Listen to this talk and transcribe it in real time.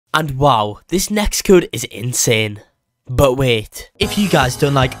And wow, this next code is insane. But wait, if you guys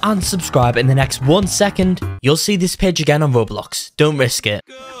don't like and subscribe in the next 1 second, you'll see this page again on Roblox. Don't risk it.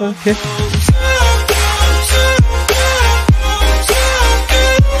 Okay.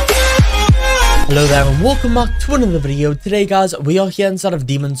 Hello there and welcome back to another video. Today guys, we are here inside of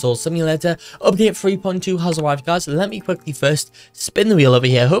Demon Soul Simulator. Update 3.2 has arrived guys. Let me quickly first spin the wheel over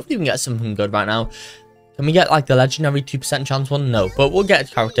here. Hopefully we can get something good right now. Can we get like the legendary 2% chance one? No, but we'll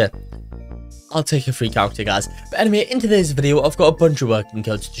get a character. I'll take a free character guys. But anyway, in today's video I've got a bunch of working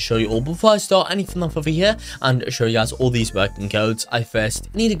codes to show you all. Before I start anything off over here and show you guys all these working codes, I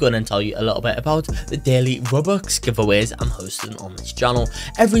first need to go in and tell you a little bit about the daily Robux giveaways I'm hosting on this channel.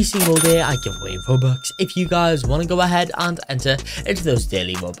 Every single day I give away Robux. If you guys want to go ahead and enter into those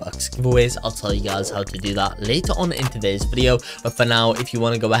daily Robux giveaways, I'll tell you guys how to do that later on in today's video. But for now, if you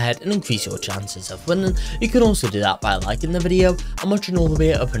want to go ahead and increase your chances of winning, you can also do that by liking the video and watching all the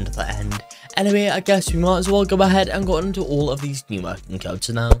way up until the end. Anyway, I guess we might as well go ahead and go into all of these new working codes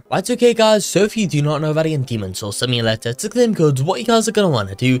now. Right, okay guys, so if you do not know already in Demon Soul Simulator, to claim codes, what you guys are going to want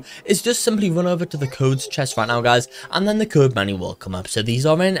to do is just simply run over to the codes chest right now guys, and then the code menu will come up. So these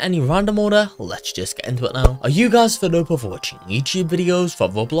are in any random order. Let's just get into it now. Are you guys fed up of watching YouTube videos for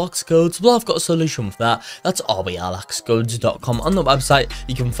Roblox codes? Well, I've got a solution for that. That's xXYisus.com. On the website,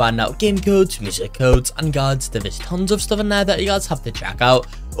 you can find out game codes, music codes, and guides. There's tons of stuff in there that you guys have to check out.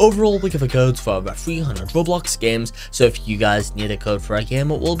 Overall, we give a code for over 300 Roblox games, so if you guys need a code for a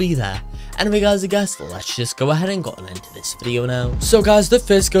game, it will be there. Anyway guys, I guess let's just go ahead and get into this video now. So guys, the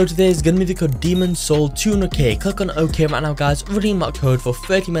first code today is going to be the code Demon Soul 200k. Click on OK right now guys, redeem that code for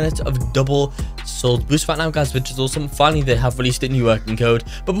 30 minutes of double soul boost right now guys, which is awesome. Finally, they have released a new working code.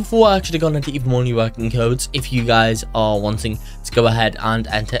 But before I actually go into even more new working codes, if you guys are wanting to go ahead and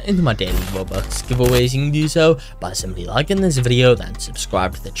enter into my daily Robux giveaways, you can do so by simply liking this video, then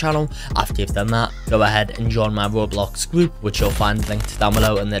subscribe to the channel. After you've done that, go ahead and join my Roblox group, which you'll find linked down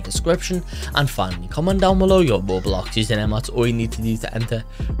below in the description. And finally, comment down below your Roblox username. That's all you need to do to enter.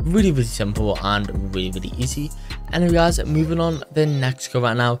 Really simple and really easy. Anyway guys, moving on, the next code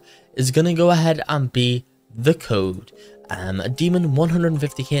right now is gonna go ahead and be the code Demon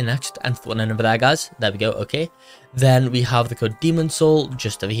 150k next, and one over there guys. There we go. Okay, then we have the code Demon Soul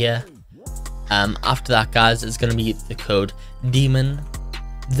just over here. After that guys, it's gonna be the code Demon.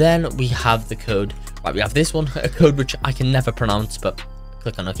 Then we have the code, right, we have this one, a code which I can never pronounce, but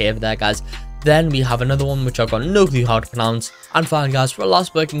click on OK over there guys. Then we have another one which I've got no clue how to pronounce. And finally guys, for our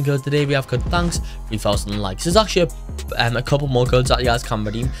last working code today, we have code thanks 3000 likes. There's actually a couple more codes that you guys can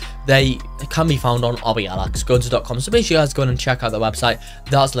redeem. They can be found on xXYisus.com, so make sure you guys go and check out the website.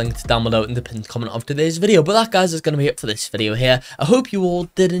 That's linked down below in the pinned comment of today's video. But that guys is going to be it for this video here. I hope you all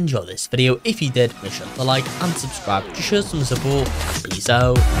did enjoy this video. If you did, make sure to like and subscribe to show some support. Peace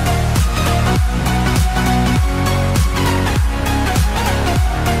out.